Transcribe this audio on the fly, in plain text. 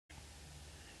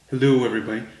Hello,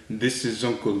 everybody. This is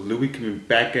Uncle Louie coming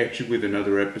back at you with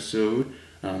another episode.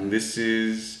 This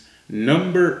is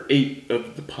number 8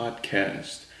 of the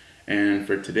podcast. And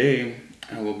for today,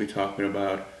 I will be talking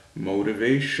about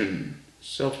motivation,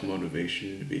 self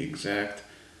motivation to be exact.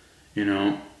 You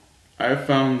know, I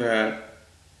found that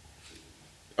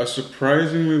a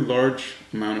surprisingly large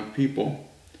amount of people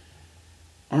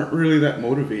aren't really that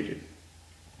motivated.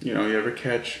 You ever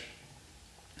catch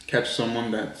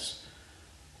someone that's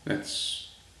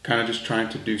kind of just trying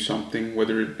to do something,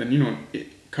 whether it, and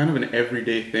kind of an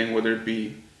everyday thing, whether it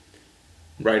be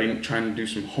writing, trying to do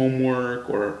some homework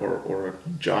or a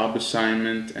job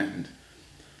assignment, and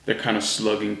they're kind of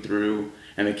slugging through,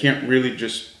 and they can't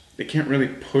really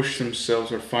push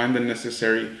themselves or find the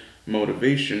necessary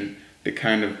motivation to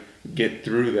kind of get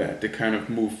through that, to kind of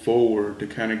move forward, to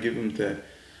kind of give them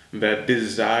that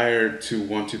desire to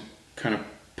want to kind of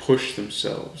push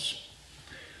themselves.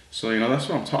 So, that's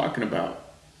what I'm talking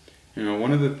about.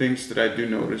 One of the things that I do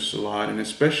notice a lot, and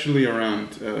especially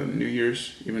around New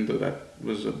Year's, even though that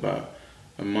was about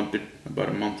a month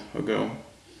ago,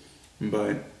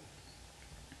 but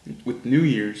with New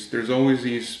Year's, there's always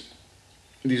these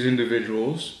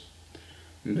individuals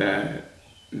that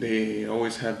they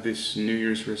always have this New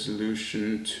Year's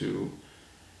resolution to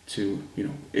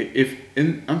if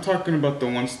and I'm talking about the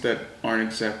ones that aren't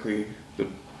exactly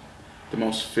the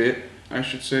most fit, I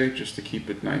should say, just to keep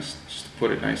it nice, just to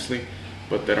put it nicely,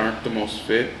 but that aren't the most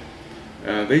fit.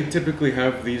 They typically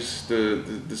have the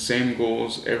same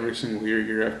goals every single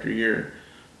year after year,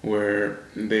 where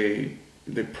they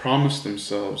promise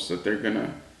themselves that they're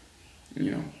gonna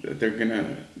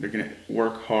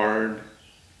work hard,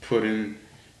 put in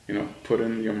put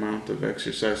in the amount of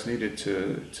exercise needed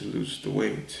to lose the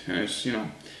weight. And it's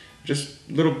just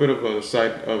a little bit of a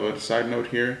side note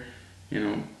here. you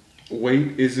know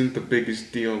Weight isn't the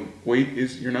biggest deal. Weight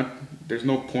is you're not There's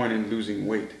no point in losing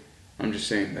weight. I'm just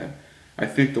saying that. I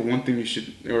think the one thing you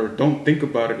should, or don't think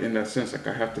about it in that sense, like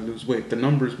I have to lose weight. The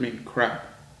numbers mean crap.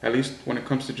 At least when it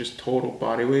comes to just total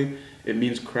body weight, it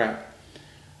means crap.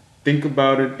 Think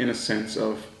about it in a sense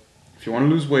of, if you want to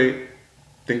lose weight,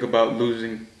 think about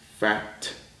losing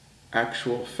fat,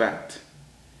 actual fat.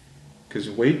 Because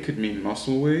weight could mean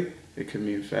muscle weight, it could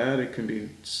mean fat, it could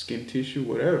mean skin tissue,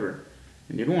 whatever.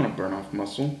 And you don't want to burn off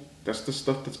muscle. That's the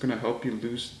stuff that's going to help you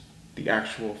lose the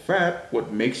actual fat,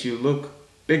 what makes you look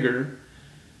bigger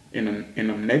in a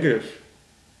negative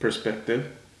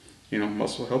perspective.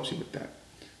 Muscle helps you with that.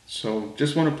 So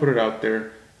just want to put it out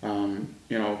there.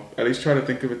 At least try to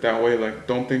think of it that way. Like,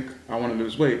 don't think I want to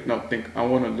lose weight. No, think I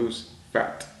want to lose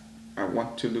fat. I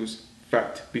want to lose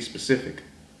fat. Be specific.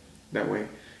 That way,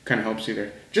 kind of helps you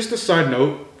there. Just a side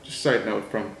note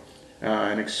from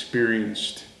an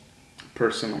experienced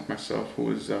person like myself who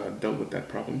has dealt with that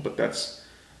problem. But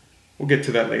we'll get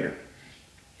to that later.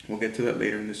 We'll get to that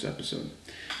later in this episode.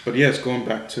 But yes, going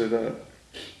back to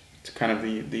kind of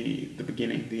the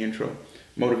beginning, the intro,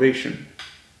 motivation.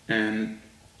 And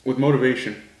with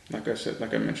motivation, like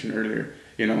I mentioned earlier,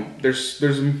 there's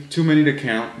too many to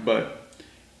count, but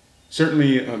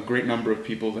certainly a great number of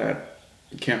people that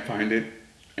can't find it,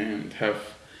 and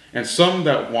some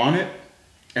that want it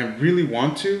and really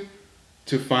want to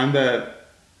find that,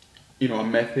 a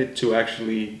method to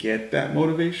actually get that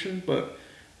motivation, but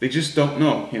they just don't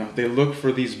know. They look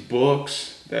for these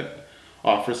books that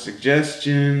offer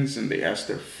suggestions, and they ask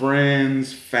their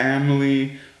friends,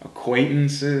 family,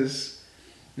 acquaintances,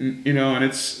 and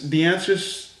it's the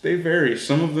answers, they vary.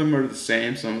 Some of them are the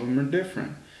same, some of them are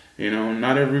different.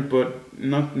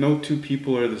 Not no two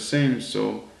people are the same,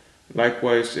 so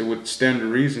likewise it would stand to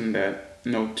reason that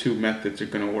no two methods are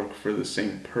going to work for the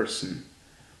same person,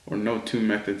 or no two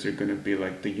methods are going to be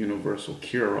like the universal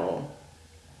cure-all.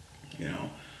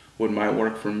 What might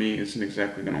work for me isn't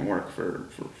exactly going to work for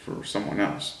someone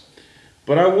else.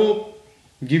 But I will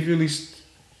give you at least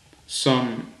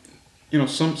some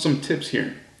some tips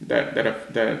here that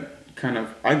kind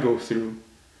of I go through.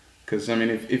 Because I mean,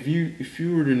 if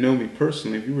you were to know me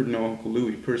personally, if you were to know Uncle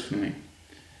Louie personally,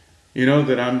 you know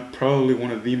that I'm probably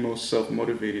one of the most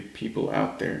self-motivated people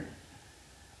out there.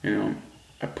 You know,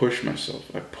 I push myself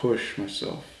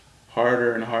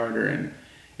harder and harder, and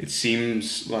it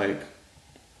seems like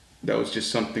that was just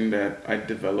something that I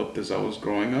developed as I was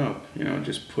growing up.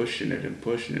 Just pushing it and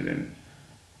pushing it, and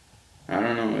I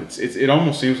don't know. It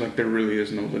almost seems like there really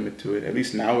is no limit to it. At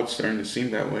least now it's starting to seem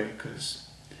that way, because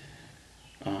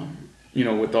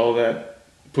with all that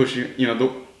pushing,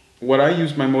 what I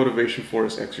use my motivation for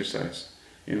is exercise.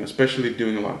 Especially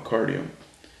doing a lot of cardio,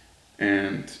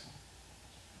 and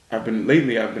I've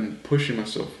been pushing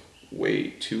myself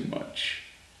way too much.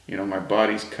 My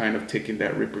body's kind of taking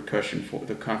that repercussion for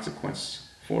the consequence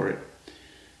for it,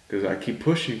 because I keep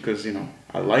pushing because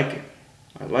I like it.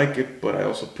 I like it, but I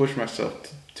also push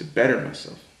myself to better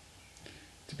myself,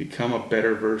 to become a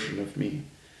better version of me.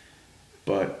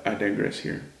 But I digress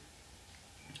here.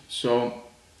 So,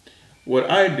 what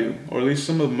I do, or at least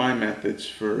some of my methods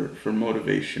for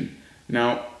motivation.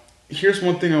 Now, here's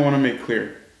one thing I want to make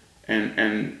clear,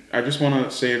 and I just want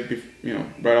to say it,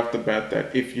 right off the bat,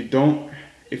 that if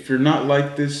you're not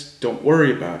like this, don't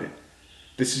worry about it.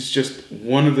 This is just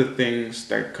one of the things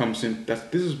that comes in.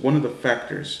 This is one of the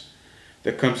factors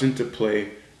that comes into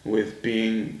play with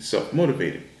being self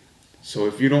motivated. So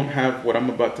if you don't have what I'm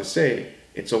about to say,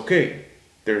 it's okay.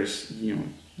 You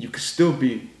can still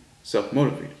be self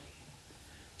motivated.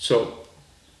 So,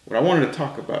 what I wanted to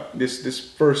talk about, this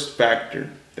first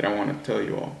factor that I want to tell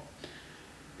you all,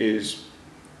 is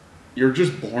you're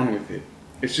just born with it.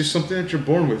 It's just something that you're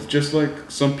born with. Just like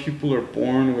some people are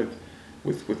born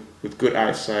with good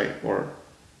eyesight, or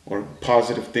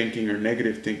positive thinking or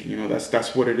negative thinking.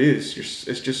 That's what it is.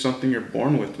 It's just something you're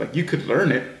born with. Like, you could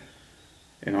learn it.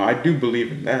 I do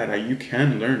believe in that. You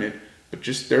can learn it, but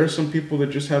just there are some people that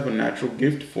just have a natural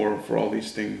gift for all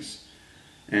these things.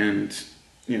 And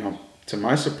to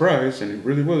my surprise, and it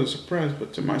really was a surprise,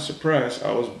 but to my surprise,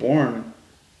 I was born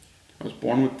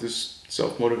with this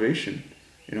self motivation.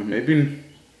 Maybe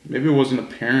it wasn't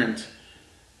apparent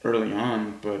early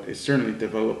on, but it certainly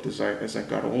developed as I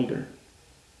got older.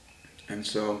 And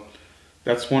so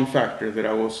that's one factor that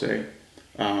I will say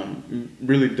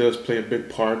really does play a big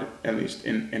part, at least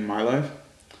in my life,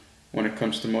 when it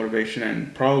comes to motivation,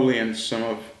 and probably in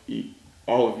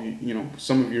all of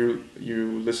some of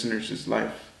you listeners'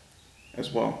 life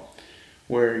as well,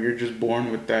 where you're just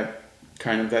born with that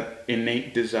kind of that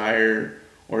innate desire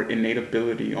or innate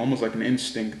ability, almost like an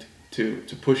instinct to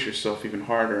push yourself even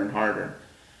harder and harder,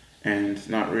 and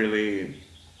not really,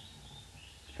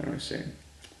 how do I say,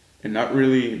 and not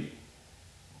really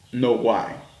know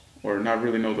why, or not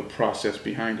really know the process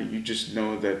behind it. You just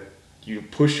know that you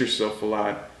push yourself a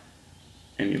lot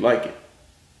and you like it.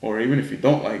 Or even if you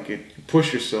don't like it, you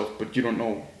push yourself, but you don't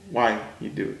know why you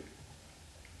do it.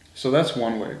 So that's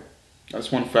one way.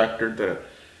 That's one factor that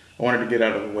I wanted to get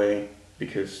out of the way,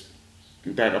 because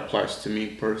that applies to me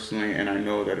personally, and I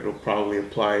know that it'll probably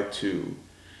apply to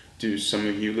some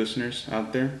of you listeners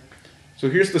out there. So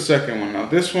here's the second one. Now,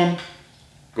 this one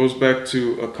goes back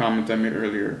to a comment I made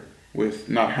earlier with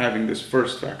not having this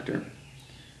first factor,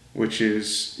 which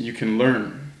is you can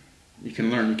learn. You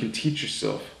can teach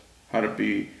yourself how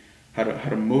to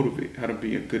motivate, how to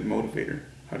be a good motivator,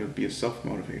 how to be a self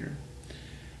motivator.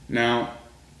 Now,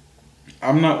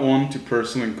 I'm not one to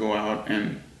personally go out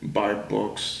and buy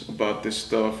books about this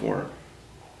stuff, or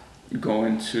go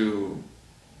into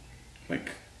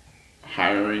like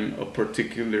hiring a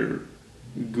particular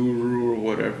guru or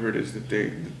whatever it is that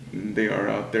they are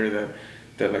out there,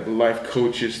 that like life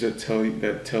coaches that tell you,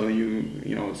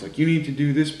 it's like you need to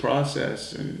do this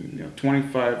process, and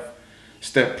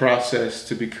 25-step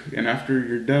process and after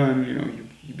you're done,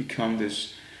 you become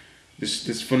this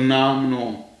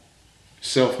phenomenal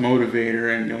self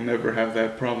motivator, and you'll never have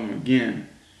that problem again.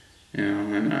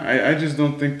 And I just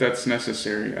don't think that's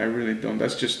necessary. I really don't.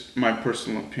 That's just my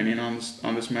personal opinion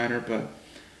on this matter, but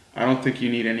I don't think you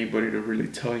need anybody to really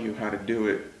tell you how to do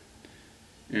it.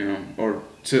 Or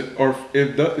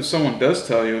if someone does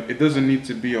tell you, it doesn't need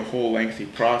to be a whole lengthy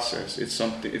process.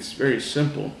 It's very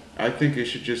simple. I think it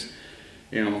should just,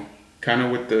 kind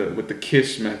of with the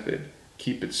KISS method,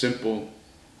 keep it simple.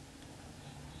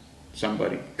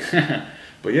 Somebody.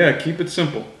 But yeah, keep it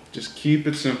simple. Just keep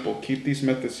it simple. Keep these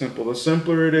methods simple. The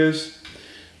simpler it is,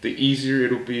 the easier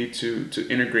it'll be to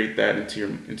integrate that into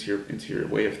your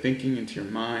way of thinking, into your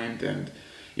mind, and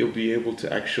you'll be able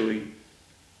to actually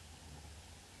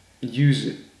use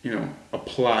it,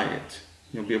 apply it.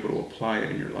 You'll be able to apply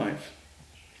it in your life.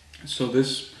 So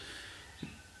this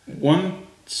one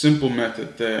simple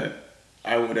method that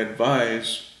I would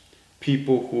advise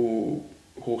people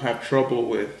who have trouble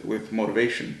with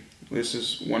motivation. This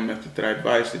is one method that I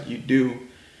advise that you do,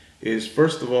 is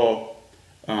first of all,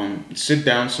 sit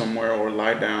down somewhere or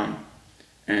lie down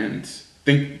and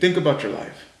think about your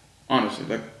life. Honestly,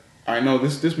 like, I know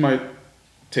this might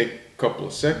take a couple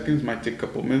of seconds, might take a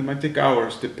couple of minutes, might take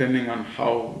hours, depending on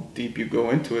how deep you go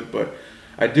into it. But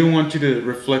I do want you to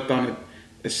reflect on it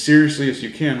as seriously as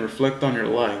you can. Reflect on your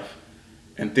life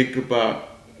and think about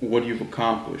what you've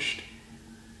accomplished,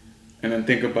 and then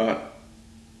think about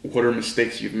what are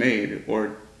mistakes you've made,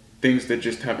 or things that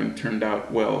just haven't turned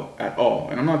out well at all.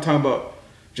 And I'm not talking about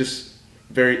just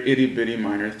very itty bitty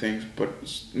minor things, but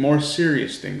more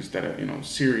serious things that have,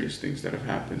 serious things that have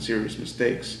happened, serious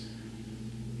mistakes.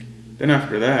 Then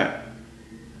after that,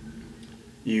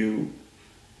 you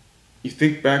you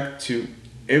think back to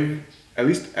at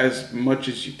least as much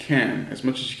as you can, as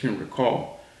much as you can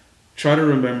recall. Try to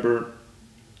remember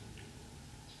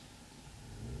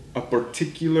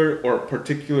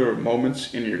particular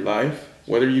moments in your life,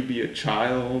 whether you be a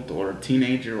child or a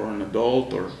teenager or an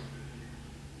adult or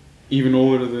even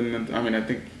older than, I mean, I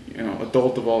think,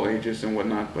 adult of all ages and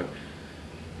whatnot, but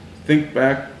think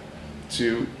back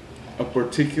to a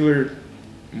particular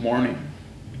morning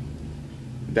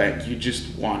that you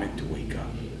just wanted to wake up.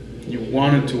 You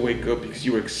wanted to wake up because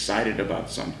you were excited about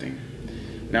something.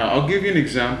 Now, I'll give you an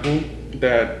example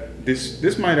that this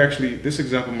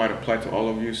example might apply to all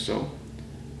of you. So,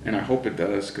 and I hope it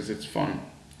does because it's fun.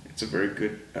 It's a very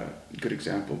good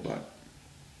example. But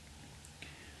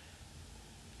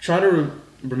try to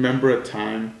remember a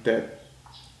time that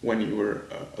when you were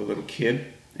a little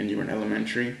kid and you were in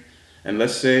elementary, and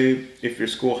let's say if your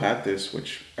school had this,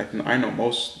 which I know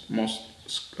most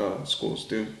schools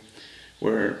do,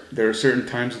 where there are certain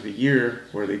times of the year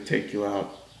where they take you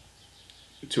out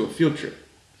to a field trip,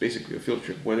 basically a field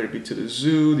trip, whether it be to the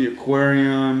zoo, the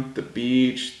aquarium, the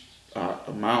beach,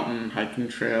 a mountain hiking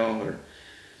trail, or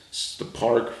the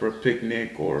park for a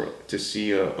picnic, or to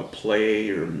see a play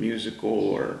or a musical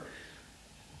or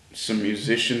some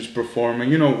musicians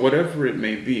performing, whatever it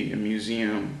may be, a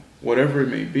museum, whatever it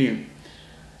may be.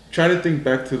 Try to think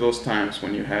back to those times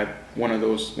when you had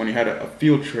when you had a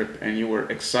field trip and you were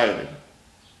excited.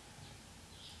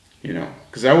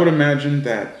 Because I would imagine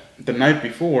that the night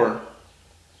before,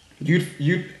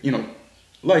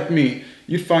 like me,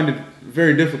 you'd find it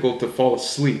very difficult to fall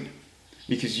asleep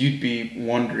because you'd be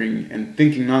wondering and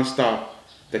thinking nonstop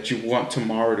that you want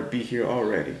tomorrow to be here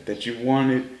already, that you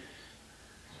wanted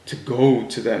to go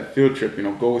to that field trip,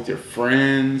 go with your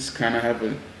friends, kind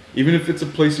of even if it's a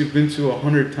place you've been to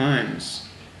 100 times,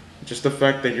 just the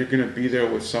fact that you're gonna be there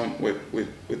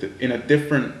in a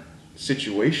different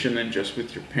situation than just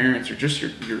with your parents or just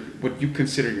your what you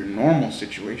consider your normal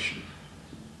situation.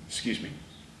 Excuse me.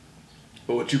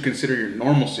 But what you consider your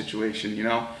normal situation,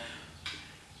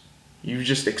 you're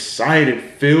just excited,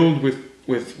 filled with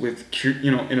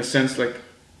in a sense like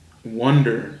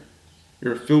wonder.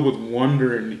 You're filled with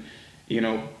wonder, and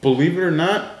believe it or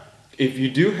not, if you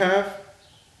do have,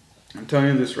 I'm telling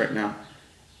you this right now,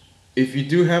 if you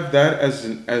do have that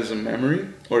as a memory,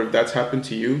 or if that's happened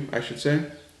to you, I should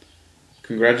say,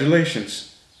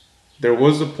 congratulations. There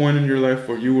was a point in your life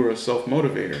where you were a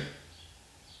self-motivator.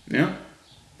 Yeah?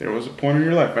 There was a point in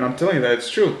your life. And I'm telling you that it's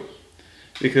true.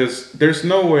 Because there's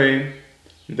no way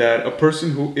that a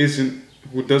person who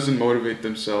doesn't motivate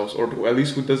themselves, or at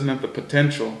least who doesn't have the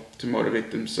potential to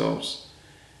motivate themselves,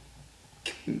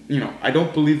 I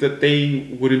don't believe that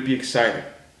they wouldn't be excited,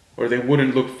 or they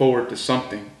wouldn't look forward to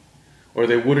something, or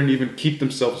they wouldn't even keep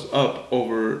themselves up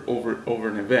over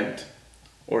an event,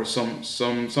 or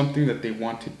something that they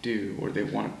want to do, or they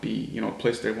want to be, a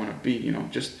place they want to be,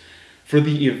 just for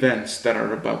the events that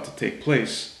are about to take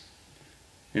place.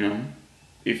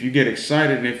 If you get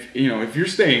excited, and if you're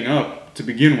staying up to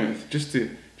begin with, just to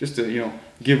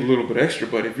give a little bit extra,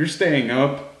 but if you're staying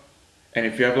up, and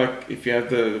if you have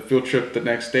the field trip the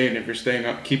next day, and if you're staying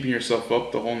up, keeping yourself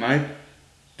up the whole night,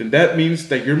 then that means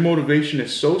that your motivation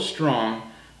is so strong,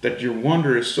 that your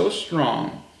wonder is so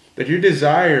strong, that your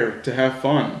desire to have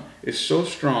fun is so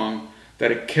strong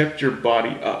that it kept your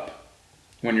body up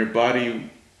when your body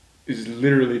is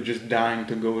literally just dying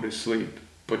to go to sleep,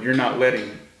 but you're not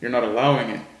allowing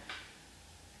it.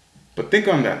 But think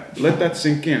on that. Let that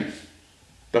sink in.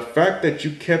 The fact that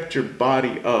you kept your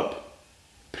body up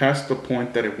past the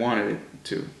point that it wanted it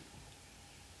to.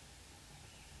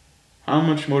 How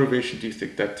much motivation do you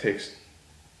think that takes?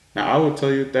 Now, I will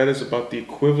tell you that is about the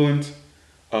equivalent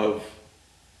of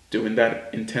doing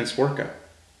that intense workout.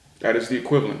 That is the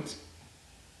equivalent.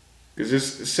 Because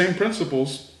it's the same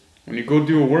principles. When you go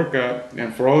do a workout,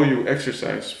 and for all you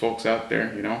exercise folks out there,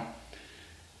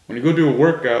 when you go do a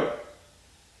workout,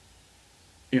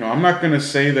 I'm not going to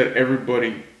say that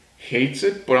everybody hates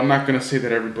it, but I'm not going to say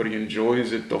that everybody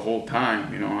enjoys it the whole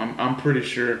time. I'm pretty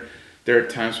sure there are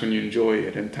times when you enjoy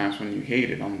it and times when you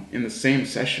hate it in the same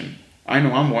session. I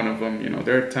know I'm one of them.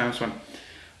 There are times when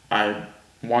I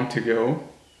want to go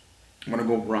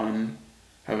run,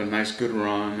 have a nice good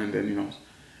run, and then,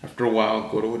 after a while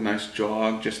go to a nice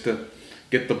jog just to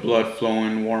get the blood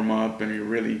flowing, warm up, and you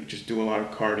really just do a lot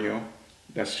of cardio.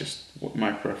 That's just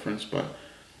my preference. But,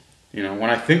 when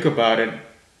I think about it,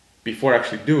 before I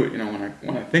actually do it,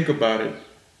 when I think about it,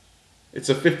 it's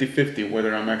a 50-50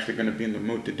 whether I'm actually going to be in the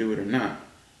mood to do it or not.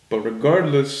 But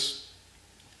regardless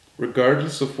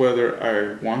of whether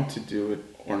I want to do it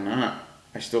or not,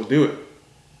 I still do it.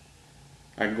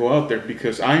 I go out there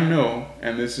because I know,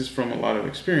 and this is from a lot of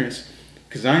experience,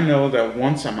 because I know that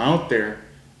once I'm out there,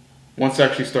 once I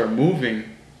actually start moving,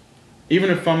 even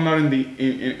if I'm not in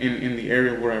the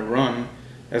area where I run,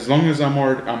 as long as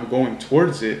I'm going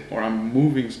towards it or I'm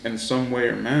moving in some way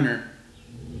or manner,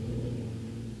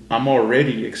 I'm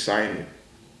already excited.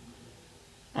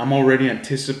 I'm already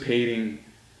anticipating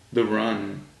the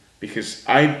run because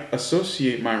I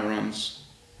associate my runs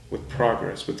with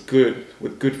progress, with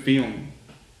good feeling,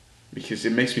 because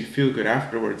it makes me feel good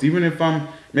afterwards. Even if I'm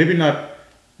maybe not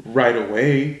right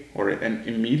away or and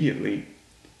immediately,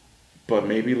 but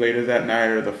maybe later that night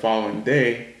or the following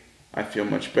day, I feel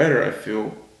much better. I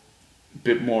feel a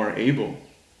bit more able.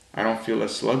 I don't feel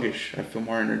as sluggish. I feel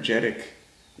more energetic,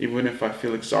 even if I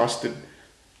feel exhausted.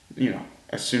 You know,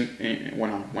 as soon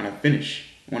when I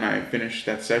finish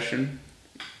that session,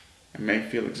 I may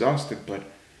feel exhausted, but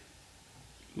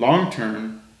long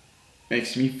term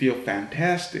makes me feel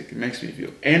fantastic. It makes me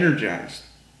feel energized.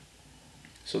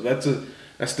 So that's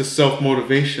the self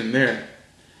motivation there.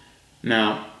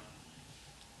 Now,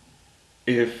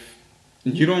 if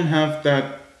you don't have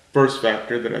that first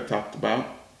factor that I talked about,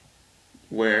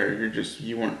 where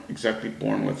you weren't exactly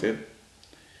born with it,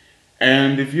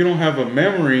 and if you don't have a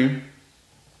memory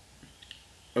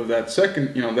of that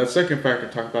second factor,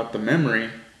 talk about the memory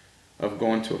of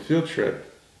going to a field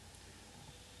trip,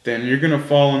 then you're gonna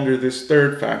fall under this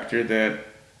third factor that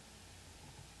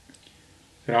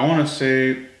I want to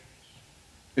say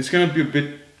it's gonna be a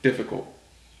bit difficult,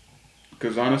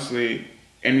 because honestly,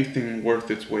 anything worth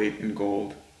its weight in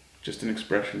gold, just an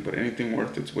expression, but anything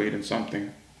worth its weight in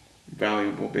something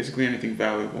valuable, basically anything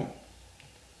valuable,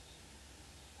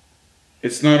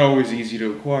 it's not always easy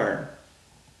to acquire.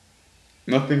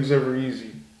 Nothing's ever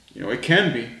easy. You know, it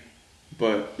can be,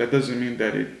 but that doesn't mean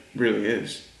that it really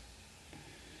is.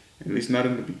 At least not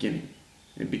in the beginning.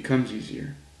 It becomes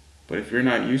easier. But if you're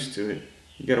not used to it,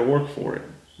 you gotta work for it.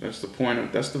 That's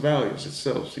the values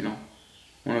itself, you know.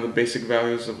 One of the basic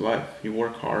values of life. You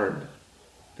work hard.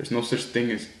 There's no such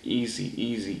thing as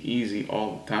easy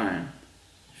all the time.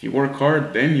 If you work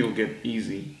hard, then you'll get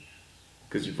easy,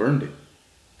 because you've earned it.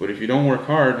 But if you don't work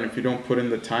hard, and if you don't put in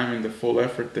the time and the full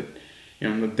effort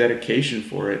and the dedication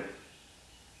for it,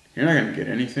 you're not gonna get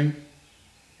anything.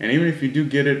 And even if you do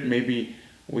get it, maybe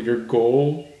with your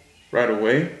goal right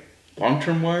away, long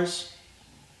term wise,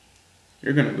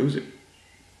 you're gonna lose it.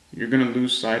 You're gonna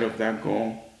lose sight of that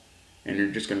goal, and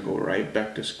you're just gonna go right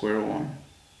back to square one.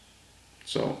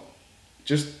 So,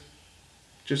 just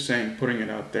saying, putting it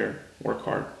out there, work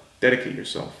hard, dedicate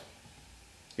yourself.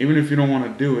 Even if you don't want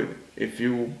to do it, if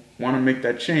you want to make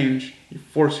that change, you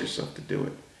force yourself to do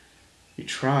it. You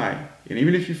try, and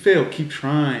even if you fail, keep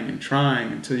trying and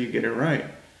trying until you get it right.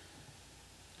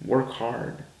 Work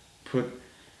hard.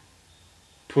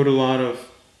 Put a lot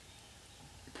of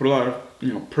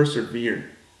persevere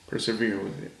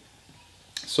with it.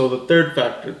 So the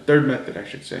third method, I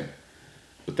should say,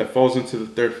 but that falls into the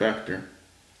third factor.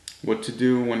 What to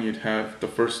do when you'd have the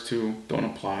first two don't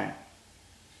apply?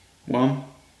 Well,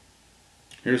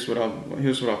 here's what I'll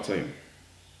tell you.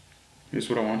 Here's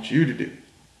what I want you to do.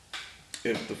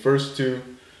 If the first two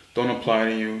don't apply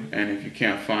to you, and if you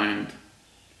can't find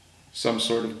some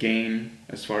sort of gain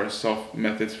as far as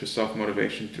methods for self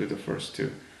motivation through the first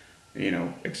two,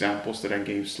 examples that I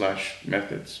gave /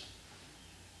 methods.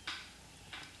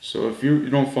 So if you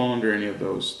don't fall under any of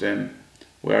those, then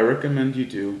what I recommend you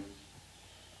do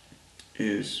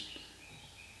is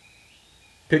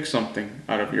pick something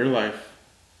out of your life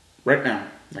right now,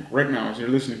 as you're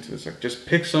listening to this, just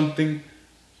pick something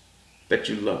that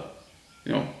you love.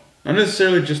 Not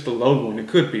necessarily just a loved one, it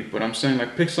could be, but I'm saying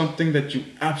pick something that you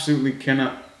absolutely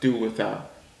cannot do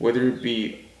without, whether it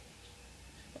be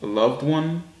a loved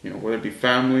one, whether it be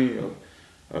family,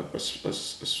 a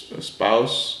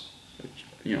spouse,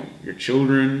 your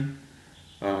children,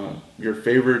 your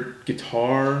favorite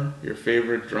guitar, your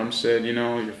favorite drum set,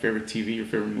 your favorite TV, your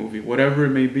favorite movie, whatever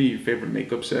it may be, your favorite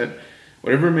makeup set,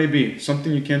 whatever it may be,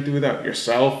 something you can't do without. Your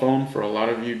cell phone, for a lot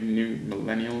of you new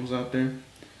millennials out there.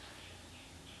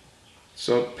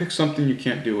 So pick something you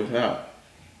can't do without.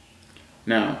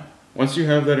 Now, once you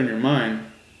have that in your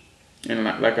mind, and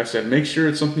like I said, make sure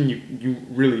it's something you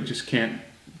really just can't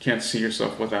see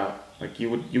yourself without. You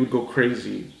would go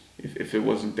crazy if it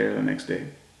wasn't there the next day.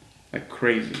 Like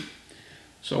crazy.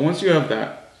 So once you have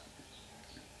that,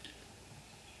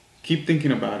 keep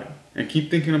thinking about it. And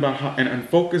keep thinking about how, and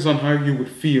focus on how you would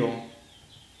feel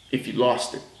if you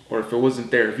lost it. or if it wasn't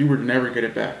there, if you were to never get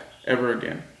it back, ever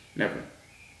again, never.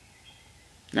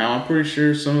 Now, I'm pretty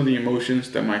sure some of the emotions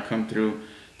that might come through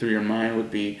your mind would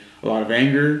be a lot of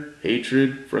anger,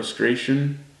 hatred,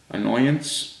 frustration,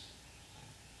 annoyance.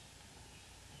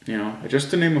 Just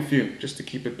to name a few, just to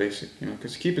keep it basic.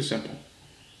 Because keep it simple.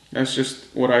 That's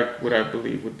just what I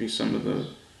believe would be some of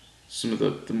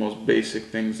the most basic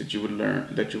things that you would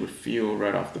learn, that you would feel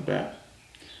right off the bat.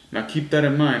 Now keep that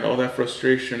in mind. All that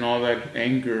frustration, all that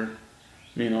anger.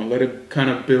 Let it kind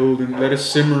of build and let it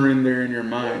simmer in there in your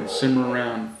mind. Simmer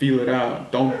around, feel it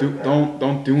out. Don't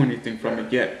do anything from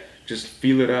it yet. Just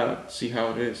feel it out. See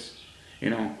how it is.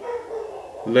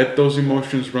 Let those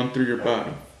emotions run through your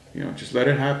body. Just let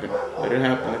it happen. Let it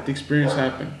happen. Let the experience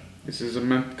happen. This is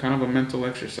kind of a mental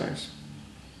exercise.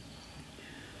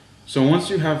 So once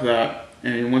you have that,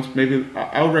 and once maybe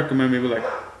I would recommend maybe like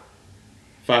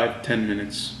 5-10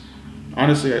 minutes.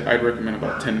 Honestly, I'd recommend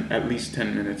about at least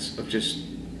 10 minutes of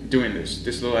just doing this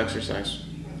little exercise,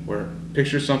 where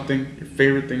picture something, your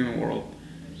favorite thing in the world,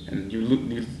 and you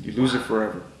lose it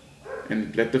forever,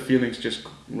 and let the feelings just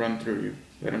run through you.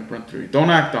 Let them run through you. Don't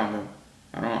act on them.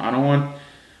 I don't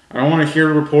want to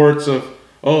hear reports of,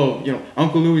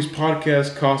 Uncle Louie's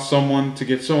podcast caused someone to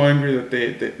get so angry that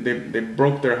they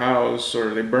broke their house,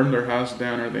 or they burned their house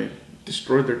down, or they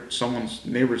destroyed someone's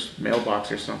neighbor's mailbox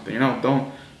or something.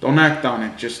 Don't act on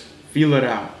it. Just feel it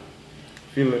out.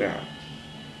 Feel it out.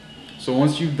 So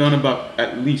once you've done about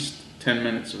at least 10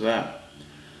 minutes of that,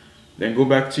 then go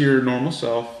back to your normal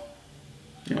self.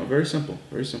 Very simple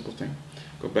thing.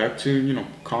 Go back to,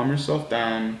 calm yourself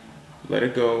down, let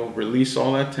it go, release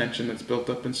all that tension that's built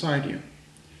up inside you.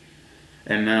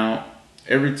 And now,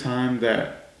 every time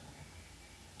that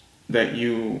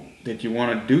you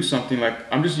want to do something,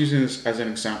 like, I'm just using this as an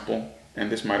example,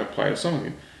 and this might apply to some of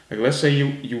you. Like, let's say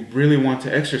you really want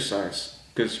to exercise,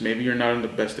 because maybe you're not in the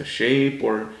best of shape,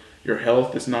 or your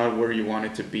health is not where you want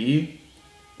it to be,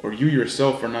 or you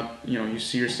yourself are not, you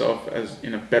see yourself as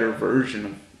in a better version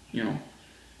of,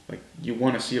 like, you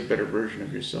want to see a better version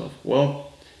of yourself.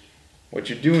 Well, what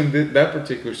you do in that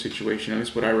particular situation, at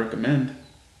least what I recommend,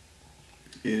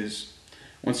 is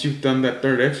once you've done that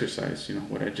third exercise,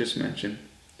 what I just mentioned,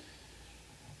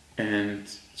 and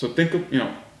so think of,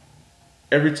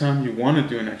 every time you want to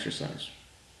do an exercise,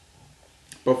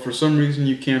 but for some reason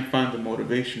you can't find the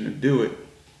motivation to do it,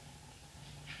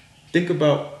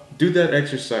 do that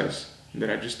exercise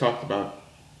that I just talked about.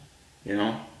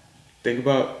 Think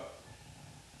about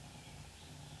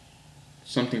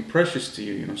something precious to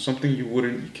you, something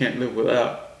you can't live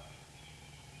without.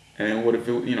 And then what if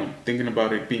thinking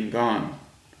about it being gone,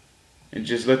 and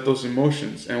just let those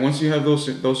emotions. And once you have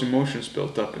those emotions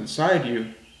built up inside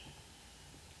you,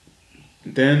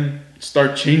 then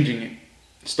start changing it.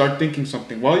 Start thinking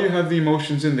something. While you have the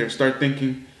emotions in there, start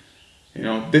thinking,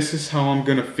 this is how I'm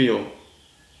gonna feel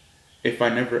if I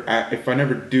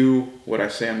never do what I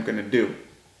say I'm gonna do.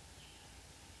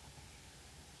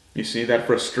 You see, that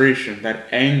frustration, that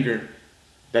anger,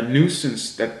 that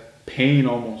nuisance, that pain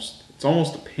almost. It's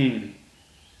almost a pain.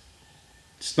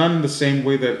 It's not in the same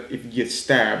way that if you get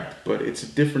stabbed, but it's a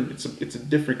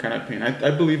different kind of pain. I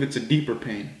believe it's a deeper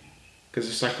pain, because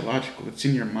it's psychological. It's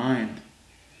in your mind.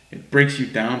 It breaks you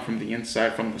down from the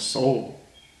inside, from the soul.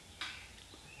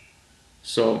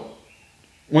 So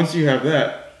once you have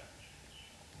that,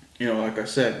 like I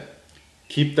said,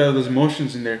 keep those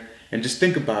emotions in there and just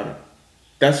think about it.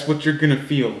 That's what you're gonna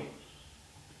feel.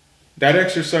 That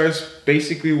exercise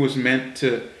basically was meant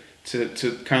to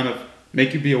kind of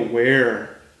make you be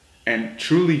aware and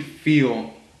truly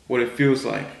feel what it feels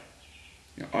like.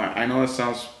 I know that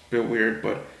sounds a bit weird,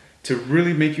 but to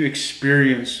really make you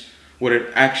experience what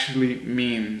it actually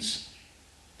means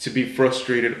to be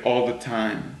frustrated all the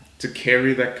time, to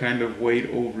carry that kind of weight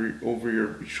over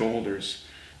your shoulders,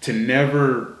 to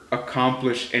never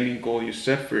accomplish any goal you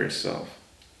set for yourself.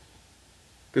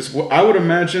 Because I would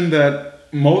imagine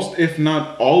that most, if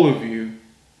not all of you,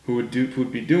 who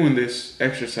would be doing this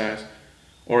exercise,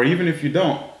 or even if you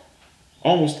don't,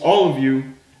 almost all of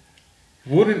you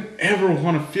wouldn't ever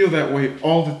want to feel that way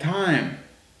all the time.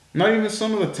 Not even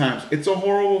some of the times. It's a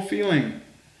horrible feeling.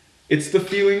 It's the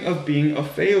feeling of being a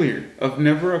failure, of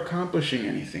never accomplishing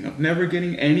anything, of never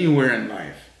getting anywhere in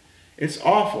life. It's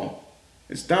awful.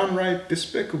 It's downright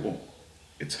despicable.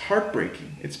 It's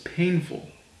heartbreaking. It's painful.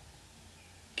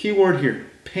 Key word here,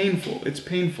 painful. It's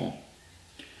painful.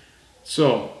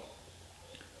 So,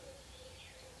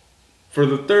 for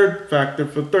the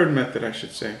third method, I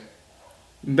should say,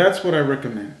 that's what I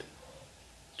recommend.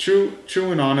 True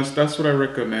and honest, that's what I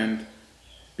recommend.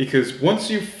 Because once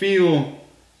you feel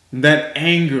that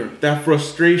anger, that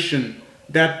frustration,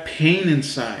 that pain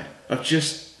inside of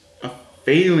just a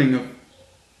failing of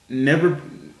never,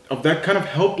 of that kind of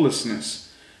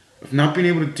helplessness of not being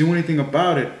able to do anything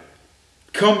about it,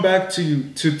 come back to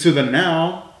you, to the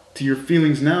now, to your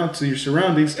feelings now, to your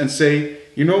surroundings, and say,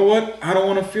 you know what, I don't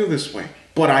want to feel this way,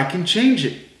 but I can change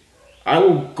it. I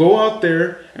will go out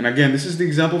there, and again, this is the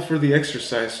example for the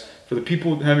exercise, for the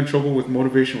people having trouble with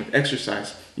motivation with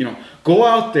exercise. Go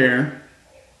out there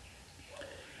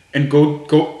and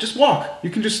go just walk. You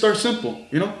can just start simple.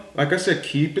 Like I said,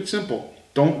 keep it simple.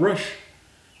 Don't rush.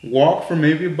 Walk for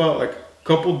maybe about like a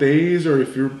couple days, or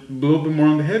if you're a little bit more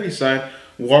on the heavy side,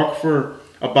 walk for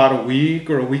about a week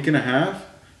or a week and a half,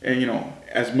 and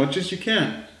as much as you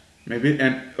can. Maybe,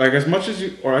 and like as much as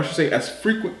you, or I should say as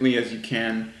frequently as you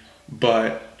can,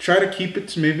 but try to keep it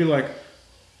to maybe like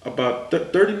about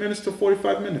 30 minutes to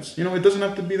 45 minutes. It doesn't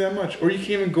have to be that much. Or you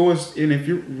can even go as in, if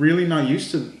you're really not used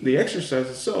to the exercise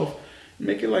itself,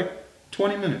 make it like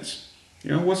 20 minutes.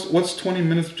 What's 20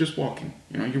 minutes of just walking?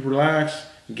 You relax,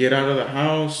 get out of the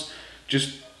house,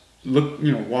 just look,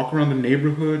 walk around the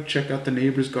neighborhood, check out the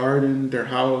neighbor's garden, their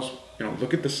house,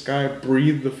 look at the sky,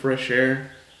 breathe the fresh air,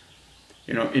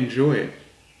 enjoy it.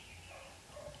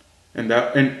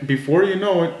 And before you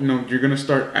know it, you're going to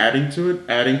start adding to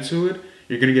it.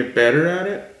 You're going to get better at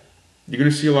it. You're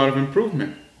going to see a lot of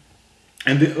improvement.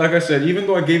 And like I said, even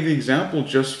though I gave the example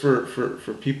just for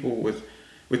people with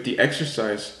the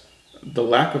exercise, the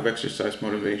lack of exercise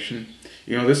motivation,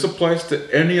 this applies to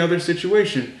any other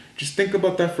situation. Just think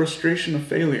about that frustration of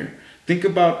failure. Think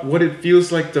about what it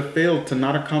feels like to fail, to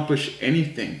not accomplish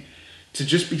anything, to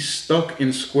just be stuck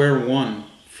in square one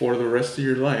for the rest of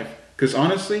your life. Because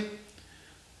honestly,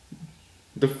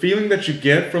 the feeling that you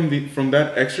get from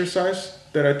that exercise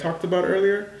that I talked about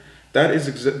earlier, that is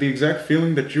the exact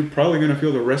feeling that you're probably going to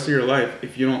feel the rest of your life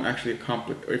if you don't actually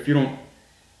accomplish, or if you don't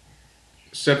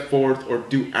set forth or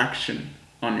do action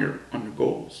on your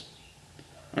goals,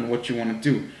 on what you want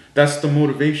to do. That's the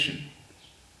motivation,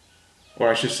 or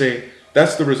I should say,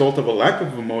 that's the result of a lack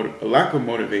of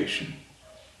motivation.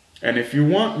 And if you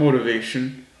want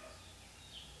motivation,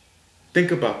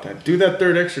 think about that. Do that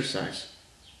third exercise.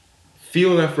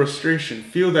 Feel that frustration.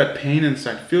 Feel that pain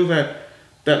inside. Feel that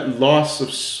loss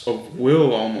of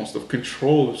will, almost, of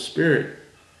control of spirit.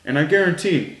 And I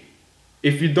guarantee,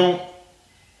 if you don't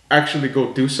actually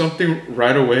go do something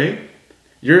right away,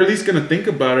 you're at least going to think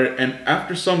about it. And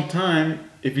after some time,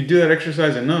 if you do that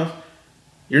exercise enough,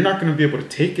 you're not going to be able to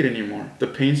take it anymore. The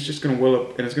pain's just going to well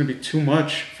up, and it's going to be too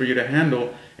much for you to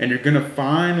handle. And you're going to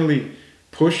finally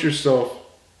push yourself,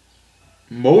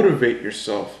 motivate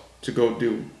yourself to go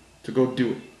do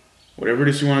it. Whatever it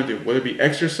is you want to do, whether it be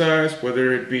exercise,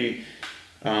 whether it be,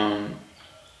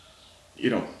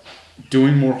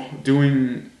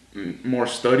 doing more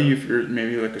study. If you're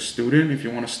maybe like a student, if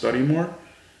you want to study more,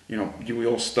 you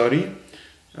will study,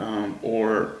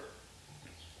 or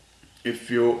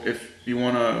if you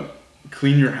want to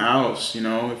clean your house,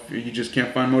 if you just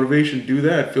can't find motivation, do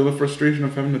that. Feel the frustration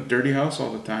of having a dirty house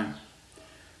all the time.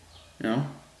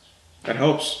 That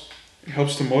helps. It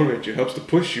helps to motivate you. It helps to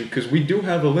push you, because we do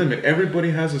have a limit. Everybody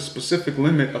has a specific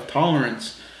limit of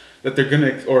tolerance that they're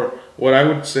gonna, or what I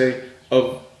would say,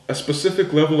 of a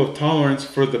specific level of tolerance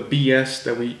for the BS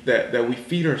that we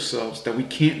feed ourselves, that we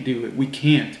can't do it. We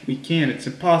can't. It's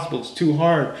impossible. It's too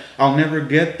hard. I'll never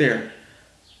get there.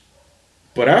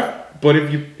 But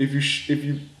if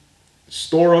you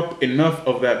store up enough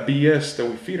of that BS that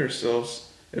we feed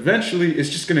ourselves, eventually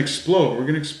it's just gonna explode. We're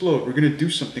gonna explode. We're gonna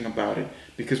do something about it,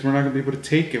 because we're not going to be able to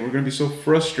take it. We're going to be so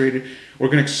frustrated. We're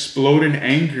going to explode in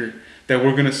anger that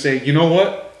we're going to say, you know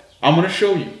what? I'm going to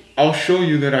show you. I'll show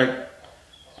you that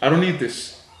I don't need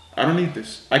this. I don't need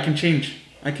this. I can change.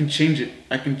 I can change it.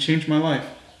 I can change my life.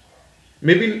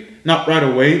 Maybe not right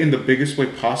away in the biggest way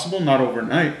possible, not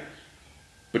overnight,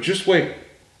 but just wait.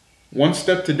 One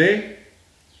step today,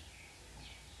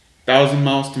 1,000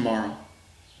 miles tomorrow.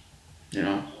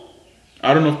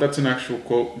 I don't know if that's an actual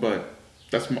quote, but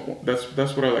that's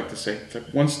what I like to say. It's like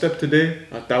one step today,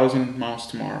 1,000 miles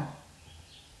tomorrow.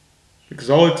 Because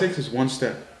all it takes is one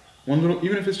step, one little,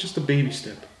 even if it's just a baby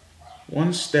step,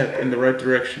 one step in the right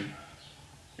direction,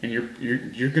 and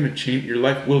you're gonna change. Your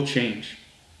life will change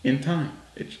in time.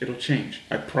 It'll change.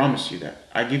 I promise you that.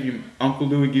 Uncle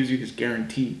Louie gives you his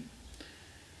guarantee.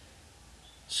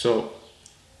 So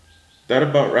that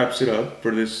about wraps it up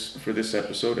for this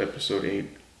episode 8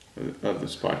 of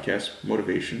this podcast,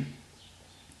 motivation.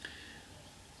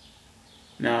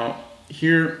 Now,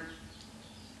 here,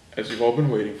 as you've all been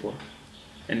waiting for,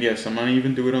 and yes, I'm going to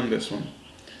even do it on this one,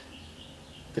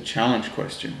 the challenge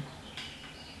question.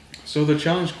 So the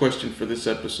challenge question for this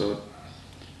episode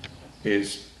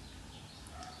is,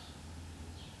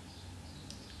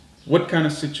 what kind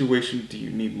of situation do you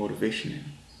need motivation in?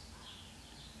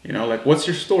 You know, like what's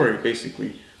your story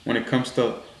basically when it comes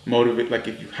to motivate? Like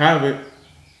if you have it,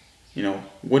 you know,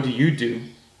 what do you do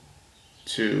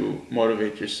to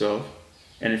motivate yourself?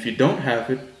 And if you don't have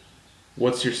it,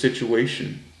 what's your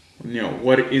situation? You know,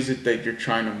 what is it that you're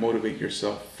trying to motivate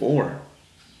yourself for?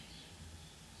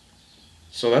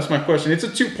 So that's my question. It's a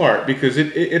two-part because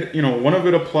it you know, one of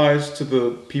it applies to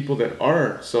the people that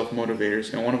are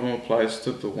self-motivators and one of them applies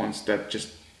to the ones that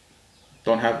just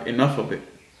don't have enough of it.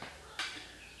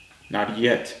 Not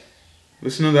yet.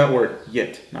 Listen to that word,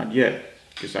 yet, not yet.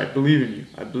 Because I believe in you.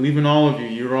 I believe in all of you.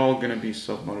 You're all going to be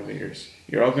self-motivators.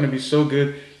 You're all going to be so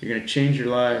good. You're going to change your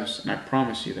lives. And I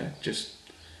promise you that. Just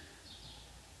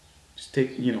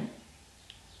take, you know,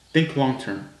 think long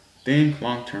term. Think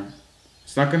long term.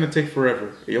 It's not going to take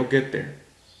forever. You'll get there.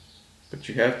 But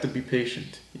you have to be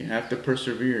patient. You have to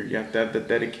persevere. You have to have the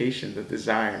dedication, the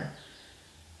desire.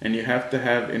 And you have to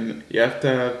have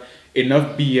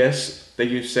enough BS that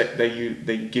you set that you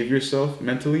give yourself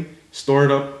mentally. Store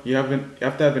it up. You have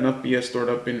to have enough BS stored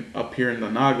up here in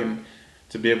the noggin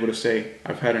to be able to say,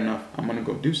 I've had enough. I'm gonna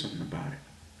go do something about it.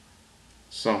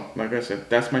 So, like I said,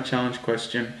 that's my challenge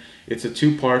question. It's a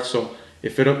two-part. So,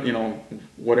 if it, you know,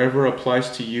 whatever applies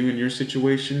to you in your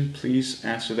situation, please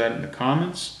answer that in the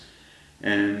comments.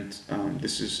 And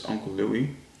this is Uncle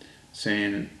Louie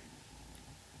saying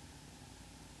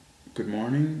good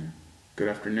morning, good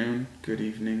afternoon, good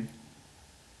evening,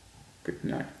 good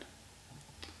night.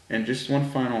 And just one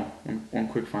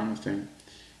quick final thing.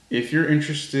 If you're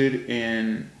interested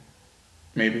in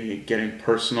maybe getting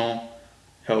personal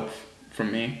help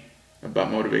from me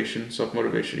about motivation,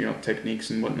 self-motivation, you know,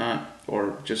 techniques and whatnot,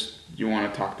 or just you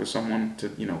want to talk to someone to,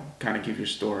 you know, kind of give your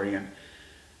story and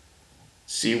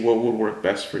see what would work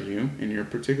best for you in your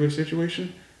particular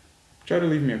situation, try to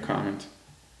leave me a comment.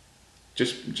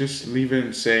 Just leave it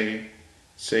and say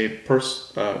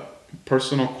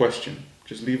personal question.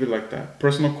 Just leave it like that.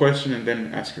 Personal question and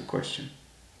then ask your question.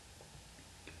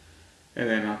 And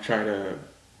then I'll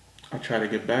try to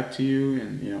get back to you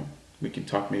and, you know, we can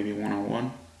talk maybe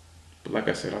one-on-one. But like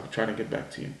I said, I'll try to get back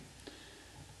to you.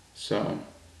 So,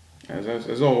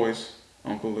 as always,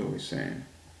 Uncle Lou is saying,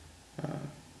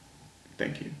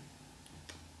 thank you.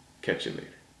 Catch you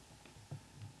later.